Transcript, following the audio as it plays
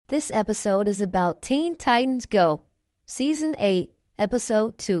This episode is about Teen Titans Go, Season 8,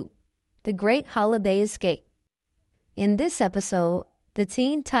 Episode 2, The Great Holiday Escape. In this episode, the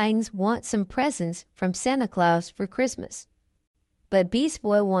Teen Titans want some presents from Santa Claus for Christmas. But Beast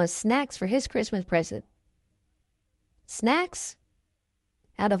Boy wants snacks for his Christmas present. Snacks?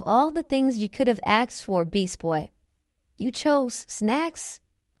 Out of all the things you could have asked for, Beast Boy, you chose snacks?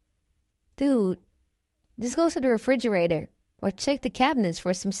 Dude, just go to the refrigerator or check the cabinets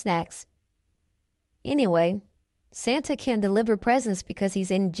for some snacks. Anyway, Santa can't deliver presents because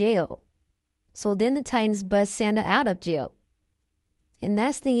he's in jail. So then the Titans bust Santa out of jail. And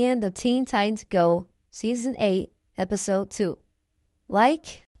that's the end of Teen Titans Go, Season 8, Episode 2.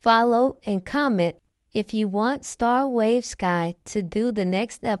 Like, follow, and comment if you want Star Wave Sky to do the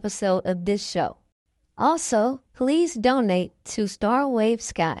next episode of this show. Also, please donate to Star Wave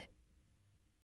Sky.